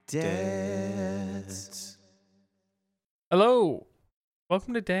Dads. Hello.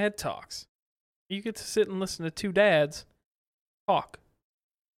 Welcome to Dad Talks. You get to sit and listen to two dads talk.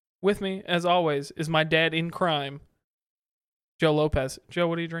 With me, as always, is my dad in crime, Joe Lopez. Joe,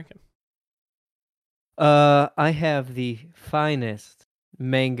 what are you drinking? I have the finest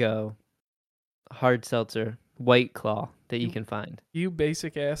mango hard seltzer White Claw that you can find. You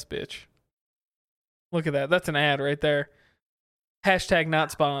basic ass bitch. Look at that. That's an ad right there. Hashtag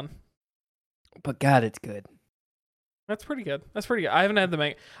not spawn. But God, it's good. That's pretty good. I haven't had the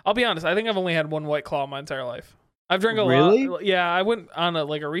mango. I'll be honest. I think I've only had one White Claw my entire life. I've drank a Really? lot. Yeah, I went on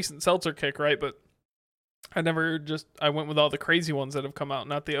a recent seltzer kick, right? But I went with all the crazy ones that have come out,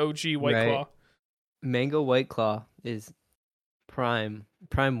 not the OG White Right. Claw. Mango White Claw is prime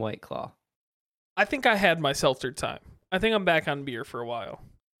White Claw. I think I had my seltzer time. I think I'm back on beer for a while.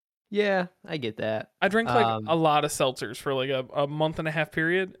 Yeah, I get that. I drank a lot of seltzers for like a month and a half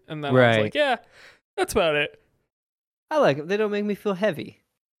period, and then I was Right. like, yeah, that's about it. I like them. They don't make me feel heavy.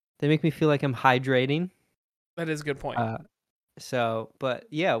 They make me feel like I'm hydrating. That is a good point. But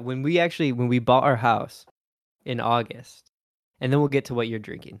yeah, when we bought our house in August, and then we'll get to what you're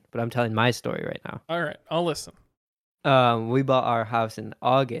drinking. But I'm telling my story right now. All right, I'll listen. We bought our house in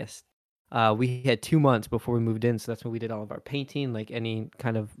August. We had 2 months before we moved in, so that's when we did all of our painting, like any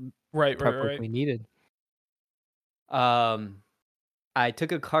kind of Right. prep work we needed. I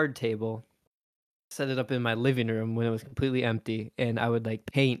took a card table, set it up in my living room when it was completely empty, and I would like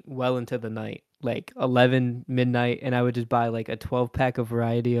paint well into the night, like 11 midnight, and I would just buy like a 12-pack of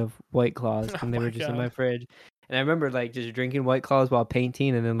variety of White Claws, and they my were just in God. my fridge. And I remember like just drinking White Claws while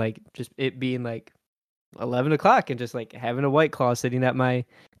painting, and then like just it being like 11 o'clock and just like having a White Claw sitting at my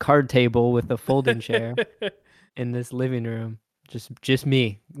card table with a folding chair in this living room. Just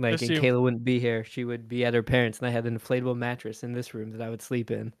me. Like, Just and you. Kayla wouldn't be here. She would be at her parents', and I had an inflatable mattress in this room that I would sleep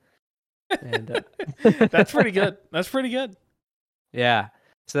in. And That's pretty good. That's pretty good. Yeah.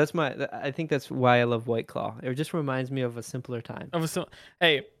 So I think that's why I love White Claw. It just reminds me of a simpler time.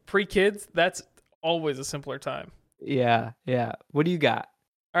 Hey, pre-kids, that's always a simpler time. Yeah. What do you got?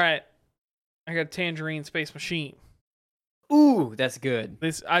 All right, I got Tangerine Space Machine. Ooh, that's good.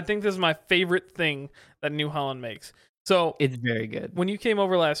 I think this is my favorite thing that New Holland makes. So It's very good. when you came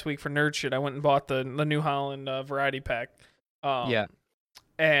over last week for Nerd Shit, I went and bought the New Holland variety pack. Yeah.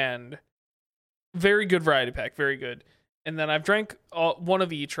 And very good variety pack, very good. And then I've drank one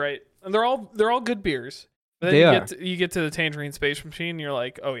of each, right? And they're all good beers. But then you get to the Tangerine Space Machine, and you're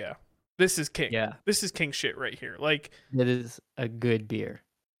like, oh yeah, this is king. Yeah. This is king shit right here. Like, It is a good beer.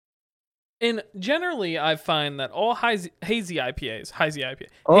 and generally I find that all hazy IPAs,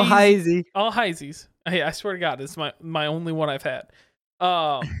 Oh, hazy. all hazies. Hey, I swear to God, it's my only one I've had.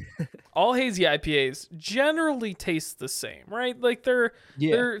 All hazy IPAs generally taste the same, right? Like they're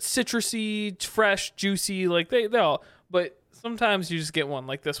citrusy, fresh, juicy, like they all. But sometimes you just get one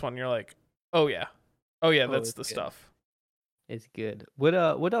like this one, you're like, oh yeah, that's the it's good. stuff. It's good. What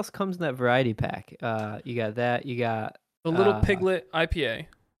else comes in that variety pack? You got that. You got The Little Piglet IPA.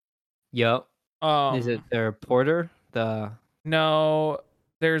 Yep. Is it their porter? No,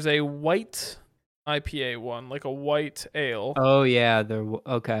 there's a white IPA one, like a white ale. Oh yeah, they're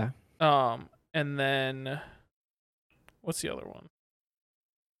okay. And then what's the other one?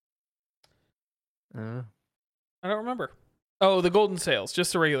 I don't remember. Oh, the Golden Sails,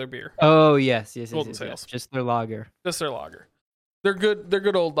 just a regular beer. Oh yes. Golden Sails. Just their lager. Just their lager. They're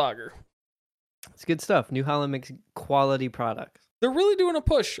good old lager. It's good stuff. New Holland makes quality products. They're really doing a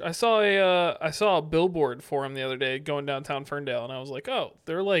push. I saw a billboard for them the other day going downtown Ferndale, and I was like, oh,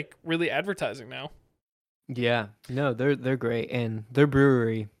 they're like really advertising now. Yeah. No, they're great, and their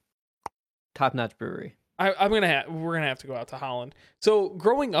brewery, top-notch brewery. We're gonna have to go out to Holland. So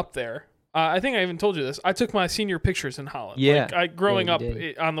growing up there, I think I even told you this. I took my senior pictures in Holland. Yeah. Like, growing up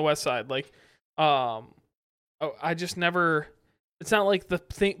on the west side, like, I just never. It's not like the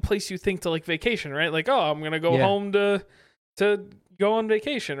place you think to like vacation, right? Like, oh, I'm gonna go home to go on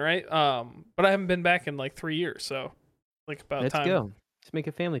vacation, right? But I haven't been back in like 3 years, so like about Let's time. go. Let's make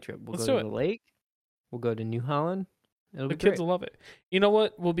a family trip. Let's go do to it. the lake. We'll go to New Holland. It'll The be kids great. will love it. You know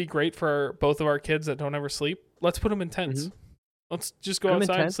what will be great for both of our kids that don't ever sleep? Let's put them in tents. Mhm. Let's just go Put 'em in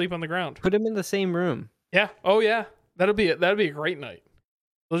outside and tents. sleep on the ground. Put them in the same room. Yeah. Oh yeah. That'd be a great night.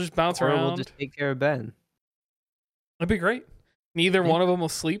 They'll just bounce Or around. we'll just take care of Ben. That'd be great. Neither Yeah. one of them will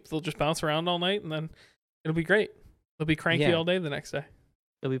sleep. They'll just bounce around all night, and then it'll be great. They'll be cranky Yeah. all day the next day.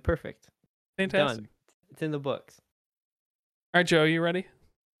 It'll be perfect. Fantastic. Done. It's in the books. All right, Joe, you ready?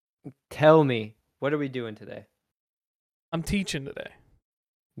 Tell me, what are we doing today? I'm teaching today.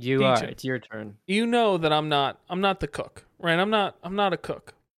 You are. Teaching. It's your turn. You know that I'm not the cook, right? I'm not a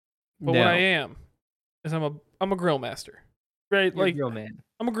cook. But what I am is I'm a grill master. Right? You're like a grill man.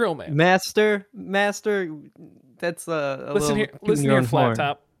 I'm a grill man. Master. That's a listen little. Listen here, flat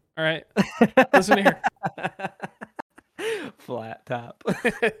top. All right. Listen here. Flat top.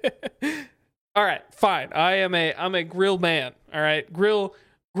 All right, fine. I'm a grill man. All right, grill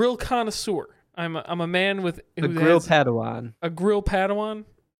connoisseur. I'm a man with a grill Padawan. A grill Padawan.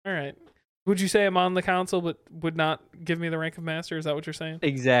 All right. Would you say I'm on the council, but would not give me the rank of master? Is that what you're saying?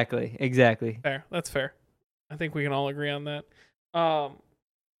 Exactly. Fair. That's fair. I think we can all agree on that. But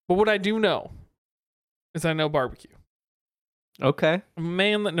what I do know is I know barbecue. Okay. I'm a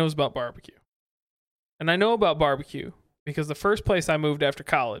man that knows about barbecue. And I know about barbecue because the first place I moved after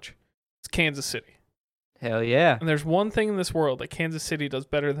college is Kansas City. Hell yeah. And there's one thing in this world that Kansas City does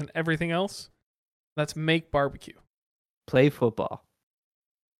better than everything else. That's make barbecue. Play football.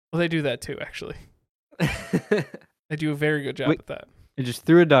 Well, they do that too, actually. They do a very good job at that. They just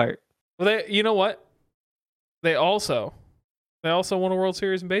threw a dart. Well, you know what? They also won a World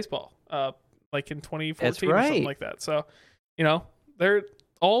Series in baseball, like in 2014 or something like that. So, they're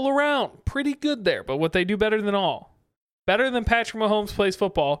all around pretty good there. But what they do better than Patrick Mahomes plays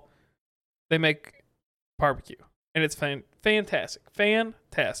football, they make barbecue, and it's fantastic.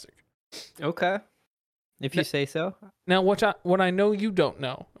 Okay, if you say so. Now, what I know you don't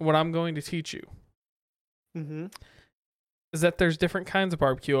know, what I'm going to teach you, is that there's different kinds of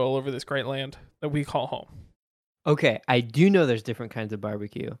barbecue all over this great land that we call home. Okay, I do know there's different kinds of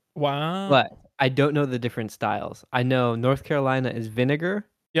barbecue. Wow. But I don't know the different styles. I know North Carolina is vinegar.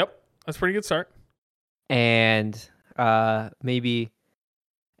 Yep, that's a pretty good start. And maybe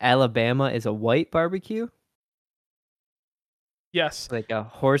Alabama is a white barbecue. Yes. Like a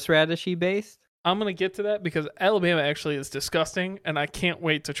horseradishy based. I'm going to get to that because Alabama actually is disgusting, and I can't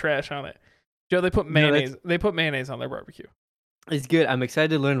wait to trash on it. Joe, they put mayonnaise. They put mayonnaise on their barbecue. It's good. I'm excited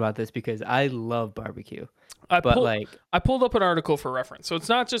to learn about this because I love barbecue. I pulled up an article for reference, so it's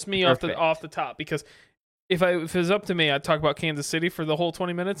not just me off the top. Because if it was up to me, I'd talk about Kansas City for the whole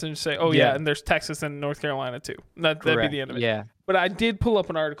 20 minutes and just say, "Oh yeah, and there's Texas and North Carolina too." That'd be the end of it. Yeah. But I did pull up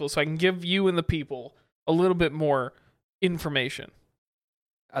an article so I can give you and the people a little bit more information.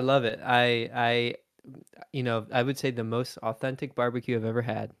 I love it. I would say the most authentic barbecue I've ever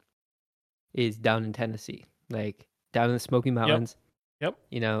had is down in Tennessee, like down in the Smoky Mountains. Yep.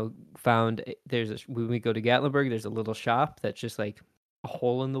 Found when we go to Gatlinburg, there's a little shop that's just like a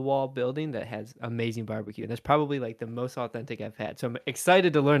hole in the wall building that has amazing barbecue. And that's probably like the most authentic I've had. So I'm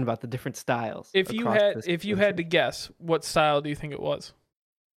excited to learn about the different styles. If you had to guess, what style do you think it was?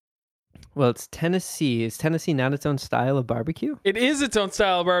 Well, it's Tennessee. Is Tennessee not its own style of barbecue? It is its own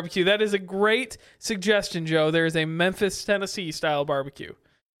style of barbecue. That is a great suggestion, Joe. There is a Memphis, Tennessee style barbecue.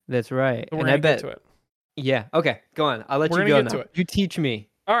 That's right. So we're going to get to it. Yeah. Okay. Go on. I'll let you go now. You teach me.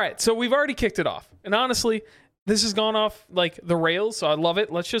 All right. So we've already kicked it off. And honestly, this has gone off like the rails, so I love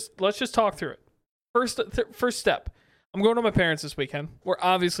it. Let's just talk through it. First step. I'm going to my parents this weekend. We're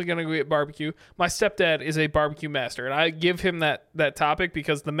obviously going to go get barbecue. My stepdad is a barbecue master, and I give him that topic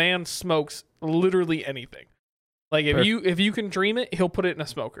because the man smokes literally anything. Like if you can dream it, he'll put it in a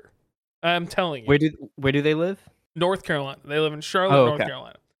smoker. I'm telling you. Where do they live? North Carolina. They live in Charlotte, North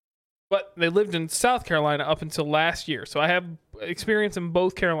Carolina. But they lived in South Carolina up until last year. So I have experience in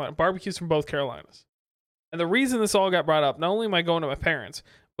both Carolina, barbecues from both Carolinas. And the reason this all got brought up, not only am I going to my parents,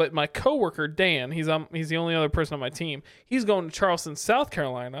 but my coworker, Dan, he's the only other person on my team. He's going to Charleston, South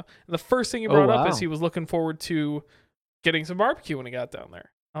Carolina. And the first thing he brought up is he was looking forward to getting some barbecue when he got down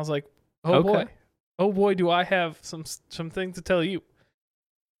there. I was like, oh boy, do I have some things to tell you.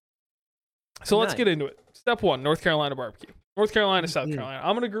 So let's get into it. Step 1, North Carolina barbecue. North Carolina, South Carolina.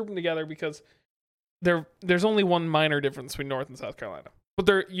 I'm going to group them together because there's only one minor difference between North and South Carolina.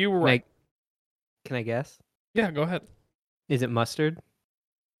 But you were right. Can I guess? Yeah, go ahead. Is it mustard?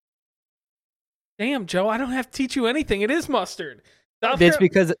 Damn, Joe, I don't have to teach you anything. It is mustard.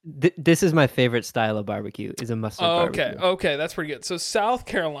 Because this is my favorite style of barbecue, is a mustard barbecue. Okay, that's pretty good. So South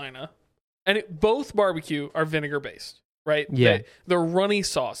Carolina, and both barbecue are vinegar-based, right? Yeah. They're runny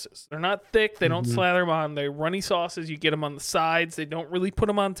sauces. They're not thick. They don't slather them on. They're runny sauces. You get them on the sides. They don't really put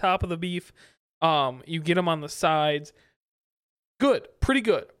them on top of the beef. You get them on the sides. Good. Pretty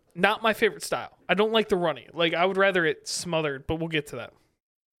good. Not my favorite style. I don't like the runny. Like, I would rather it smothered, but we'll get to that.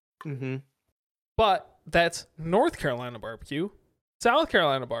 Mm-hmm. But that's North Carolina barbecue. South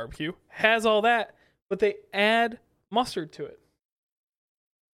Carolina barbecue has all that, but they add mustard to it.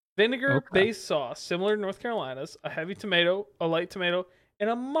 Vinegar-based sauce, similar to North Carolina's, a heavy tomato, a light tomato, and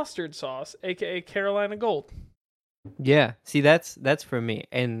a mustard sauce, a.k.a. Carolina Gold. Yeah, see, that's for me.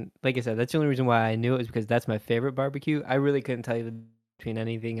 And like I said, that's the only reason why I knew it was because that's my favorite barbecue. I really couldn't tell you the between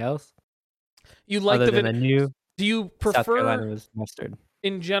anything else. You like other the than I knew Do you South Carolina prefer, was mustard.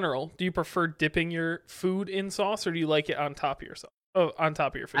 in general, do you prefer dipping your food in sauce, or do you like it on top of yourself? Oh, on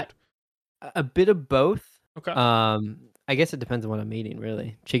top of your food. A bit of both. Okay. I guess it depends on what I'm eating,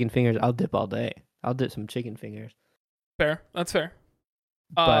 really. Chicken fingers, I'll dip all day. I'll dip some chicken fingers. Fair. That's fair.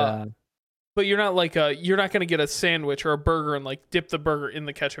 But you're not like you're not gonna get a sandwich or a burger and like dip the burger in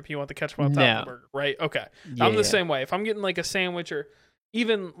the ketchup. You want the ketchup on top of the burger, right? Okay. Yeah, I'm the same way. If I'm getting like a sandwich, or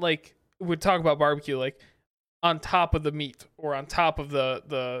even like we'd talk about barbecue, like on top of the meat or on top of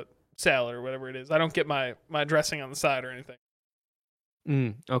the salad or whatever it is, I don't get my dressing on the side or anything.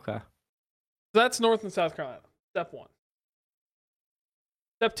 Okay. So that's North and South Carolina. Step 1.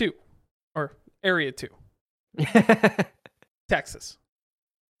 Step 2, or area 2, Texas.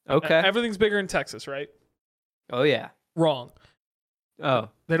 Okay. Everything's bigger in Texas, right? Oh yeah. Wrong. Oh.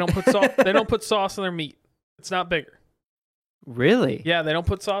 They don't put sauce. They don't put sauce in their meat. It's not bigger. Really? Yeah, they don't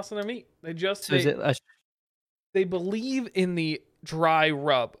put sauce in their meat. They just So is it they believe in the dry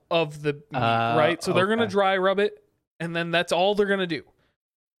rub of the meat, right? So they're gonna dry rub it, and then that's all they're gonna do.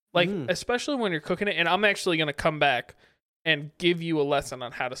 Like, especially when you're cooking it, and I'm actually gonna come back and give you a lesson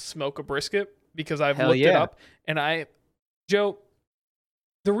on how to smoke a brisket, because I've looked it up, and Joe,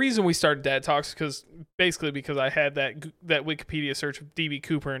 the reason we started Dad Talks because I had that Wikipedia search of DB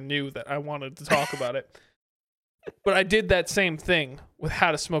Cooper and knew that I wanted to talk about it. But I did that same thing with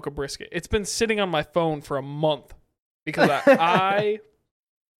how to smoke a brisket. It's been sitting on my phone for a month because I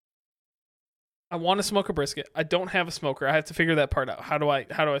want to smoke a brisket. I don't have a smoker. I have to figure that part out. How do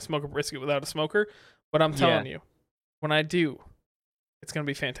I smoke a brisket without a smoker? But I'm telling you, when I do, it's going to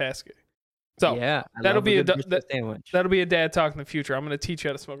be fantastic. So that'll be that'll be a Dad Talk in the future. I'm going to teach you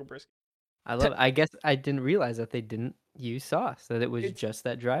how to smoke a brisket. I love it. I guess I didn't realize that they didn't use sauce, that it was just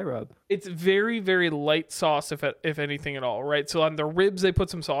that dry rub. It's very, very light sauce, if anything at all, right? So on the ribs, they put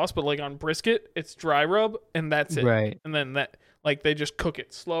some sauce, but like on brisket, it's dry rub, and that's it. Right. And then they just cook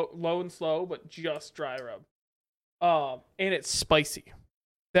it low and slow, but just dry rub. And it's spicy.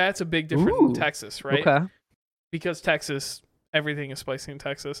 That's a big difference in Texas, right? Okay. Because Texas, everything is spicy in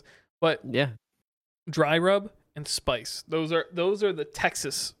Texas. But yeah, dry rub and spice. Those are the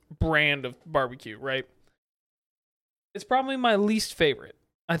Texas brand of barbecue, right? It's probably my least favorite.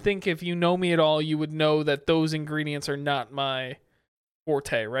 I think if you know me at all, you would know that those ingredients are not my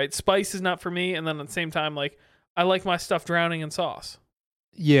forte, right? Spice is not for me, and then at the same time, like, I like my stuff drowning in sauce.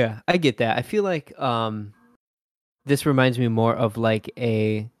 Yeah, I get that. I feel like this reminds me more of like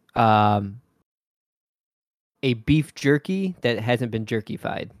a beef jerky that hasn't been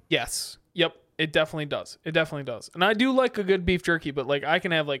jerkified. Yes. Yep. It definitely does. And I do like a good beef jerky, but like I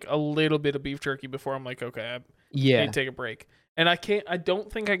can have like a little bit of beef jerky before I'm like, okay, I need to take a break. And I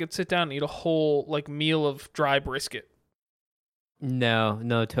don't think I could sit down and eat a whole like meal of dry brisket. No,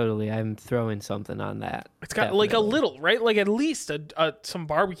 totally. I'm throwing something on that. It's got like a little, right? Like at least some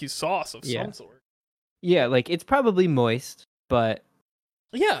barbecue sauce of some sort. Yeah, like it's probably moist, but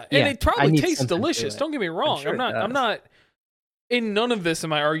and it probably tastes delicious. Don't get me wrong. Sure I'm not in none of this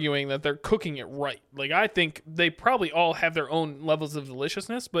am I arguing that they're cooking it right. Like I think they probably all have their own levels of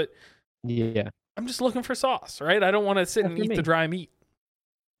deliciousness, but I'm just looking for sauce, right? I don't want to sit and eat the dry meat.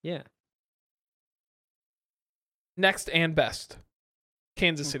 Yeah. Next and best,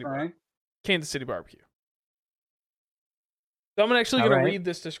 Kansas City barbecue. So I'm actually going to read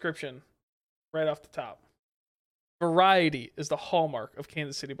this description right off the top. Variety is the hallmark of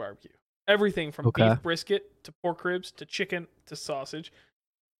Kansas City barbecue. Everything from beef brisket to pork ribs to chicken to sausage.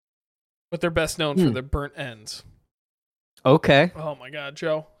 But they're best known for their burnt ends. Okay. Oh my God,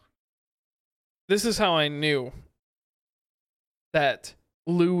 Joe. This is how I knew that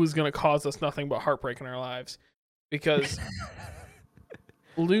Lou was going to cause us nothing but heartbreak in our lives. Because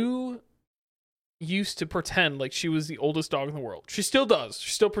Lou used to pretend like she was the oldest dog in the world. She still does. She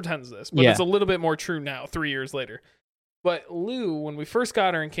still pretends this. But it's a little bit more true now, 3 years later. But Lou, when we first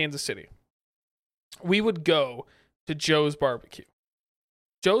got her in Kansas City, we would go to Joe's Barbecue.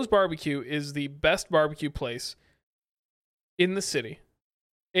 Joe's Barbecue is the best barbecue place in the city.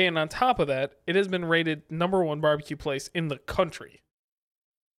 And on top of that, it has been rated #1 barbecue place in the country.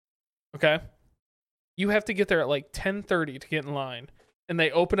 Okay? You have to get there at like 10:30 to get in line. And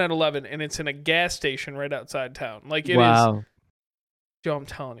they open at 11, and it's in a gas station right outside town. Like it is. Joe, I'm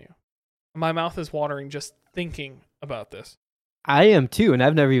telling you. My mouth is watering just thinking about this. I am too, and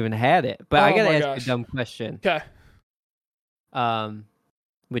I've never even had it. But I gotta ask you a dumb question. Okay.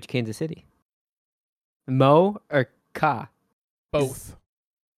 Which Kansas City? Mo or Ka? Both.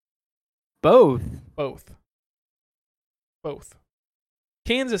 Both.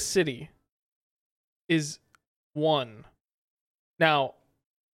 Kansas City is one Now,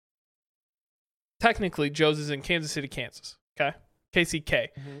 technically, Joe's is in Kansas City, Kansas. Okay, KCK,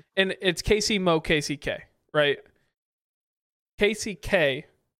 and it's KC Mo KCK, right? KCK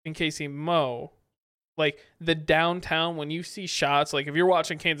and KC Mo, like the downtown. When you see shots, like if you're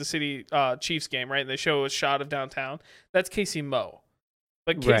watching Kansas City Chiefs game, right, and they show a shot of downtown, that's KC Mo.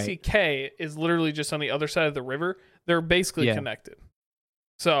 But KCK is literally just on the other side of the river. They're basically connected.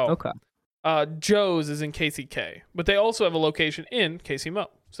 So, Joe's is in KCK, but they also have a location in KC Mo.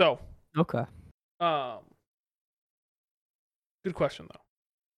 So, good question though.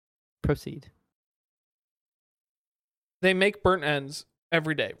 Proceed. They make burnt ends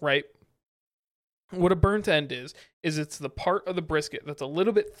every day, right? What a burnt end is it's the part of the brisket that's a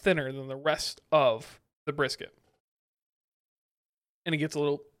little bit thinner than the rest of the brisket. And it gets a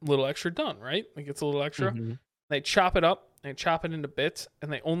little extra done, right? It gets a little extra. Mm-hmm. They chop it up, they chop it into bits,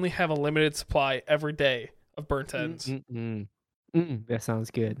 and they only have a limited supply every day of burnt ends. That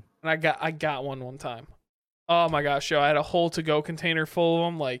sounds good. And I got one time. Oh my gosh, Joe, I had a whole to-go container full of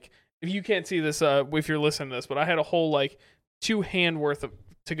them. Like, if you can't see this, if you're listening to this, but I had a whole, like, 2 hand worth of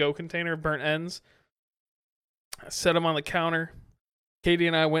to-go container of burnt ends. I set them on the counter. Katie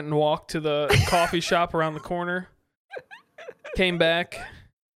and I went and walked to the coffee shop around the corner. Came back.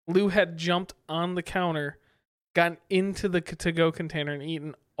 Lou had jumped on the counter, gotten into the to-go container, and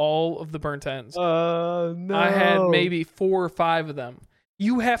eaten all of the burnt ends. Oh, no. I had maybe 4 or 5 of them.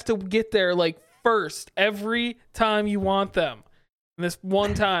 You have to get there, like, first every time you want them. And this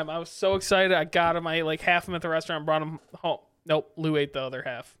one time, I was so excited. I got them. I ate like half of them at the restaurant and brought them home. Nope, Lou ate the other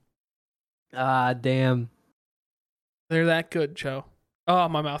half. Ah, damn. They're that good, Joe. Oh,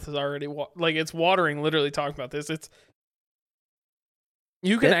 my mouth is already it's watering literally talking about this.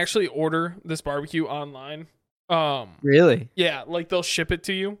 You can actually order this barbecue online. Really? Yeah, like they'll ship it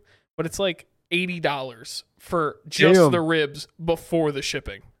to you, but it's like $80 for just the ribs before the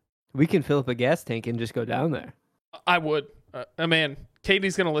shipping. We can fill up a gas tank and just go down there. I would. Man,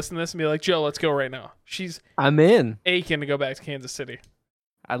 Katie's going to listen to this and be like, Joe, let's go right now. I'm in. Aching to go back to Kansas City.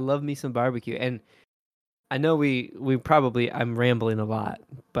 I love me some barbecue. And I know I'm rambling a lot,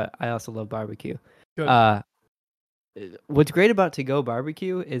 but I also love barbecue. Good. What's great about to-go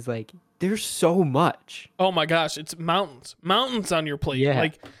barbecue is, like, there's so much. Oh my gosh, it's mountains on your plate. Yeah.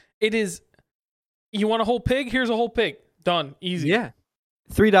 Like, it is. You want a whole pig? Here's a whole pig. Done. Easy. Yeah.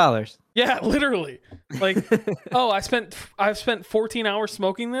 $3. Yeah, literally. Like, I've spent 14 hours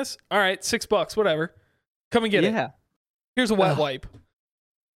smoking this. All right, $6, whatever. Come and get it. Here's a wet wipe.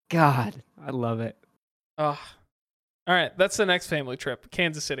 God, I love it. All right, that's the next family trip,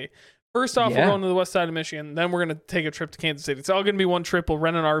 Kansas City. First off, we're going to the west side of Michigan. Then we're going to take a trip to Kansas City. It's all going to be one trip. We'll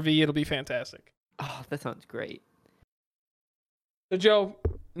rent an RV. It'll be fantastic. Oh, that sounds great. So, Joe,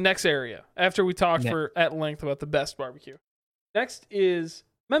 next area. After we talked at length about the best barbecue. Next is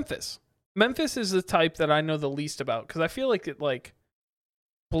Memphis. Memphis is the type that I know the least about because I feel like it, like,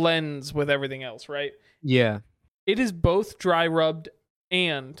 blends with everything else, right? Yeah. It is both dry rubbed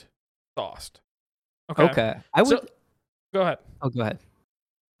and sauced. Okay. Go ahead. Oh, go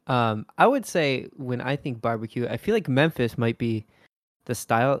ahead. I would say when I think barbecue, I feel like Memphis might be the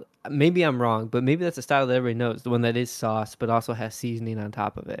style. Maybe I'm wrong, but maybe that's the style that everybody knows. The one that is sauce, but also has seasoning on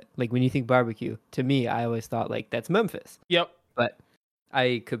top of it. Like when you think barbecue, to me, I always thought like that's Memphis. Yep. But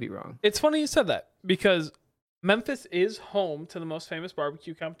I could be wrong. It's funny you said that because Memphis is home to the most famous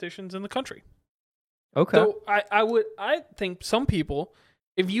barbecue competitions in the country. Okay. So I think some people,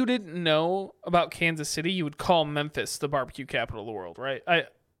 if you didn't know about Kansas City, you would call Memphis the barbecue capital of the world, right? I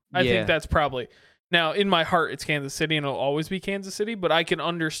think that's probably. Now, in my heart, it's Kansas City, and it'll always be Kansas City, but I can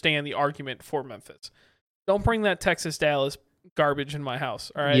understand the argument for Memphis. Don't bring that Texas-Dallas garbage in my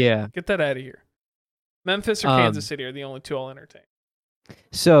house, all right? Yeah. Get that out of here. Memphis or Kansas City are the only two I'll entertain.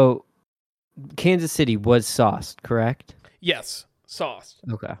 So, Kansas City was sauced, correct? Yes, sauced.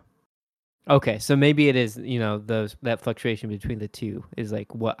 Okay, so maybe it is, that fluctuation between the two is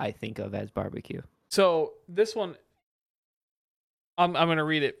like what I think of as barbecue. So, this one, I'm going to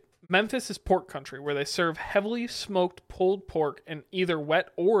read it. Memphis is pork country where they serve heavily smoked pulled pork and either wet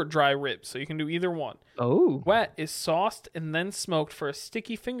or dry ribs, so you can do either one. Oh. Wet is sauced and then smoked for a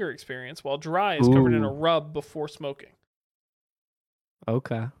sticky finger experience, while dry is covered in a rub before smoking.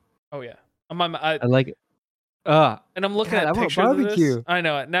 Okay. Oh, yeah. I like it. And I'm looking at pictures of this. I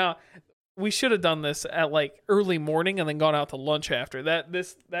know it. Now, we should have done this at like early morning and then gone out to lunch after. That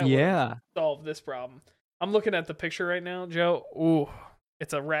would solve this problem. I'm looking at the picture right now, Joe. Ooh.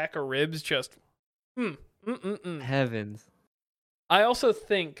 It's a rack of ribs, just heavens. I also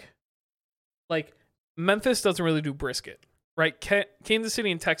think, like, Memphis doesn't really do brisket, right? Kansas City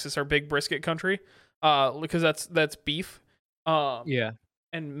and Texas are big brisket country, because that's beef. Yeah.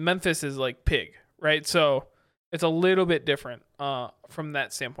 And Memphis is like pig, right? So it's a little bit different from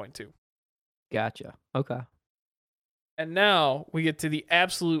that standpoint too. Gotcha. Okay. And now we get to the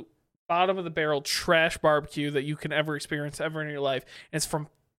absolute bottom of the barrel trash barbecue that you can ever experience ever in your life. And it's from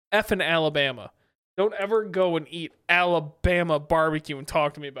effing Alabama. Don't ever go and eat Alabama barbecue and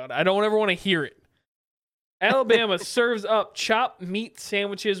talk to me about it. I don't ever want to hear it. Alabama serves up chopped meat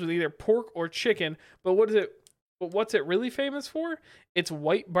sandwiches with either pork or chicken, but what's it really famous for? It's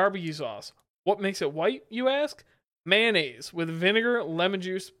white barbecue sauce. What makes it white, you ask? Mayonnaise with vinegar, lemon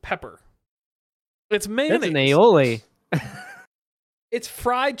juice, pepper. It's mayonnaise. That's an aioli. It's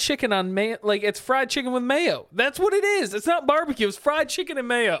fried chicken on it's fried chicken with mayo. That's what it is. It's not barbecue. It's fried chicken and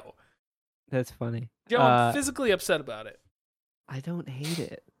mayo. That's funny. Joe, I'm physically upset about it. I don't hate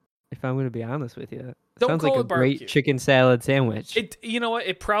it, if I'm going to be honest with you. Don't Sounds call like it a barbecue. great chicken salad sandwich. You know what?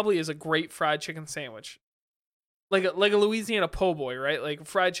 It probably is a great fried chicken sandwich. Like a Louisiana po' boy, right? Like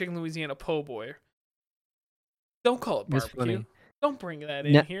fried chicken Louisiana po' boy. Don't call it barbecue. Don't bring that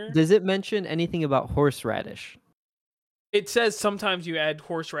in here. Does it mention anything about horseradish? It says sometimes you add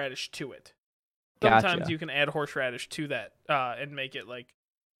horseradish to it. Sometimes you can add horseradish to that and make it like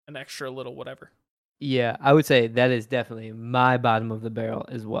an extra little whatever. Yeah, I would say that is definitely my bottom of the barrel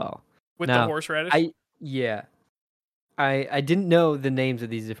as well. With the horseradish? I didn't know the names of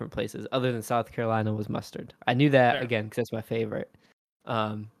these different places other than South Carolina was mustard. I knew that again because that's my favorite.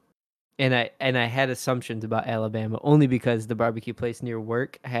 And I had assumptions about Alabama only because the barbecue place near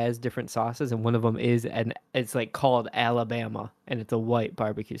work has different sauces, and one of them is it's like called Alabama, and it's a white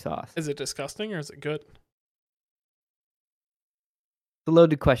barbecue sauce. Is it disgusting or is it good? It's a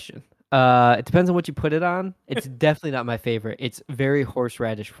loaded question. It depends on what you put it on. It's definitely not my favorite. It's very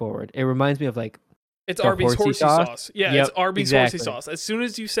horseradish forward. It reminds me of like it's Arby's horsey sauce. Yeah, it's Arby's horsey sauce. As soon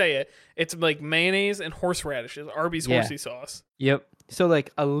as you say it, it's like mayonnaise and horseradish. It's Arby's horsey sauce. Yep. So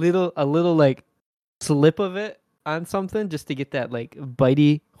like a little like slip of it on something just to get that like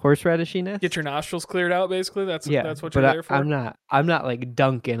bitey horseradishiness. Get your nostrils cleared out, basically. That's what you're there for. I'm not like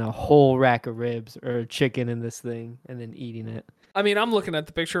dunking a whole rack of ribs or chicken in this thing and then eating it. I mean, I'm looking at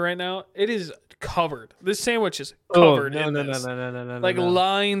the picture right now. It is covered. This sandwich is covered in this. No. Like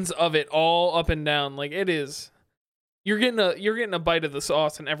lines of it all up and down. Like it is. You're getting a bite of the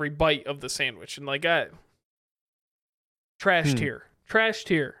sauce in every bite of the sandwich, and like trash tier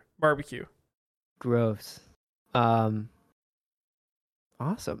barbecue. Gross. Awesome.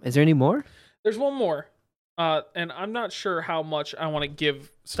 Is there any more? There's one more. And I'm not sure how much I want to give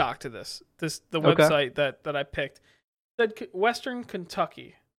stock to this. The website that I picked said Western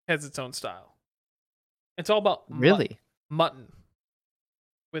Kentucky has its own style. It's all about mutton.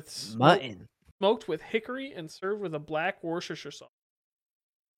 With smoked with hickory and served with a black Worcestershire sauce.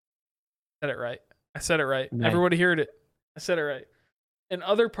 I said it right. Nice. Everybody heard it. I said it right. In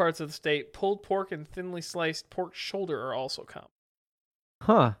other parts of the state, pulled pork and thinly sliced pork shoulder are also common.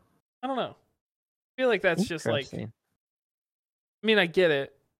 Huh. I don't know. I feel like that's just like... I mean, I get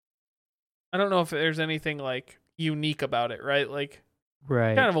it. I don't know if there's anything like unique about it, right? Like,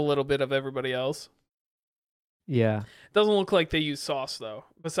 kind of a little bit of everybody else. Yeah. Doesn't look like they use sauce, though.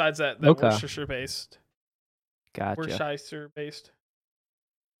 Besides that Worcestershire-based. Gotcha. Worcestershire-based.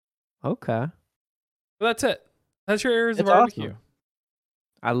 Okay. Well, that's it. That's your areas of barbecue. Awesome.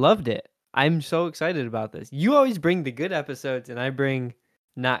 I loved it. I'm so excited about this. You always bring the good episodes, and I bring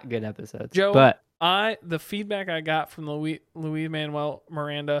not good episodes. Joe, the feedback I got from the Luis-Manuel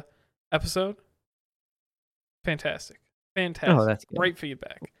Miranda episode, fantastic. Oh, that's good. Great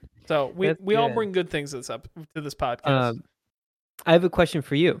feedback. So we all bring good things to this podcast. I have a question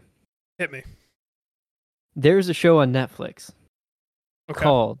for you. Hit me. There's a show on Netflix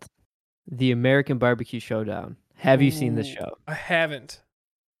called The American Barbecue Showdown. Have you seen this show? I haven't.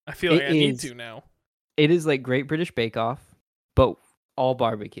 I feel like I need to now. It is like Great British Bake Off, but all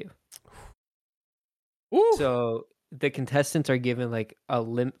barbecue. Ooh. So the contestants are given like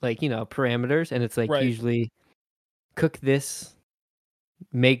parameters, and it's like usually cook this,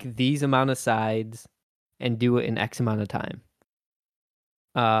 make these amount of sides, and do it in X amount of time.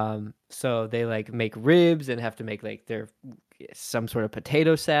 So they like make ribs and have to make like their some sort of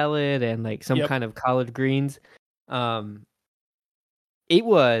potato salad and like some kind of collard greens. It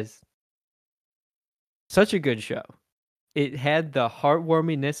was such a good show. It had the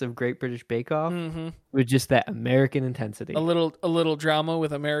heartwarmingness of Great British Bake Off with just that American intensity. A little drama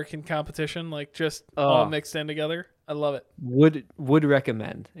with American competition, like just all mixed in together. I love it. Would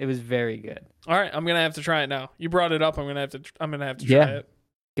recommend. It was very good. All right, I'm gonna have to try it now. You brought it up. I'm gonna have to try it.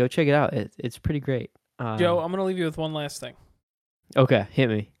 Go check it out. It's pretty great. Joe, I'm gonna leave you with one last thing. Okay, hit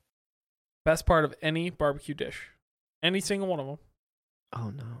me. Best part of any barbecue dish. Any single one of them. Oh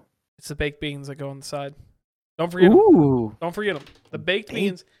no. It's the baked beans that go on the side. Don't forget Ooh. them. Don't forget them. The baked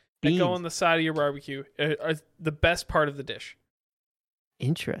beans that go on the side of your barbecue are the best part of the dish.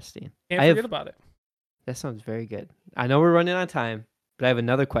 Interesting. Can't forget about it. That sounds very good. I know we're running out of time, but I have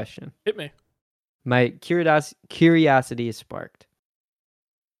another question. Hit me. My curiosity is sparked.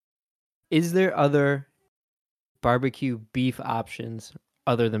 Is there other barbecue beef options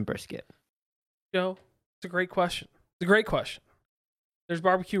other than brisket? Joe, it's a great question. It's a great question. There's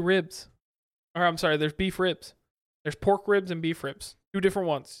barbecue ribs. Or I'm sorry, there's beef ribs. There's pork ribs and beef ribs. 2 different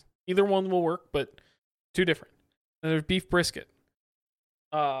ones. Either one will work, but 2 different. And there's beef brisket.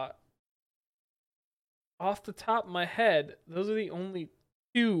 Off the top of my head, those are the only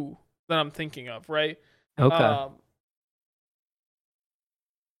 2 that I'm thinking of, right? Okay.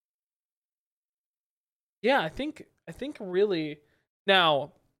 Yeah, I think really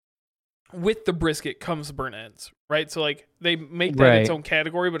now with the brisket comes the burnt ends, right? So like they make that its own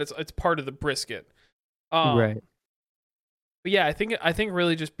category, but it's part of the brisket. Right. But yeah, I think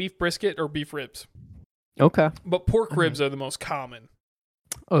really just beef brisket or beef ribs. Okay. But pork ribs are the most common.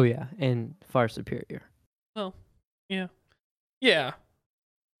 Oh yeah, and far superior. Well, yeah. Yeah.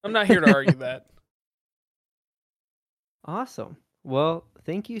 I'm not here to argue that. Awesome. Well,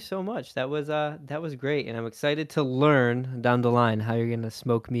 thank you so much. That was great, and I'm excited to learn down the line how you're gonna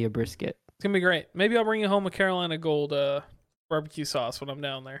smoke me a brisket. It's gonna be great. Maybe I'll bring you home a Carolina Gold barbecue sauce when I'm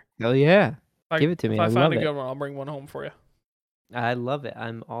down there. Oh yeah, give it to me. If I find a good one, I'll bring one home for you. I love it.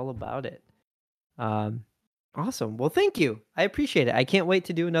 I'm all about it. Awesome. Well, thank you. I appreciate it. I can't wait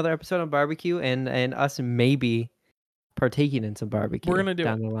to do another episode on barbecue and us maybe partaking in some barbecue. We're gonna do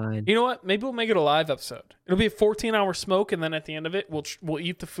down it. The line. You know what? Maybe we'll make it a live episode. It'll be a 14-hour smoke, and then at the end of it, we'll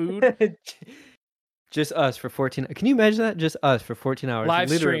eat the food. Just us for 14. Can you imagine that? Just us for 14 hours. Live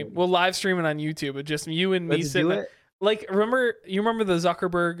stream. We'll live stream it on YouTube. It's just you and me sitting there. Like, remember the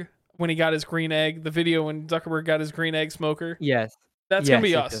Zuckerberg when he got his green egg? The video when Zuckerberg got his green egg smoker? Yes. That's going to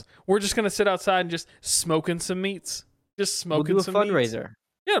be us. We're just going to sit outside and just smoking some meats. Just smoking some meats. We'll do a fundraiser.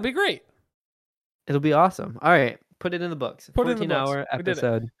 Yeah, it'll be great. It'll be awesome. All right. Put it in the books. Put it in the books. 14-hour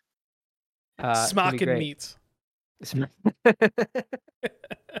episode. Smocking meats.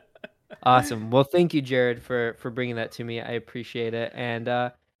 Awesome. Well, thank you, Jared, for bringing that to me. I appreciate it. And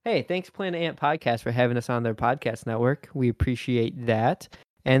hey, thanks Planet Ant Podcast for having us on their podcast network. We appreciate that.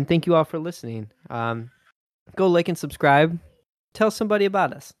 And thank you all for listening. Go like and subscribe. Tell somebody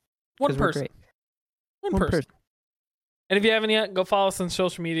about us. One person. And if you haven't yet, go follow us on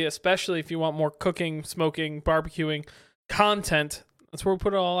social media, especially if you want more cooking, smoking, barbecuing content. That's where we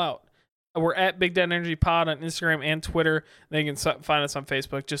put it all out. We're at Big Dad Energy Pod on Instagram and Twitter. Then you can find us on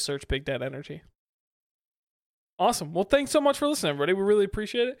Facebook. Just search Big Dad Energy. Awesome. Well, thanks so much for listening, everybody. We really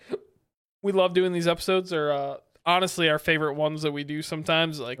appreciate it. We love doing these episodes. They're honestly our favorite ones that we do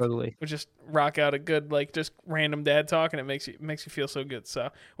sometimes. Like, totally. We just rock out a good, like, just random dad talk, and it makes you feel so good. So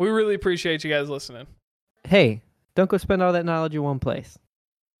we really appreciate you guys listening. Hey, don't go spend all that knowledge in one place.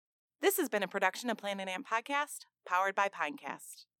 This has been a production of Planet Ant Podcast, powered by Pinecast.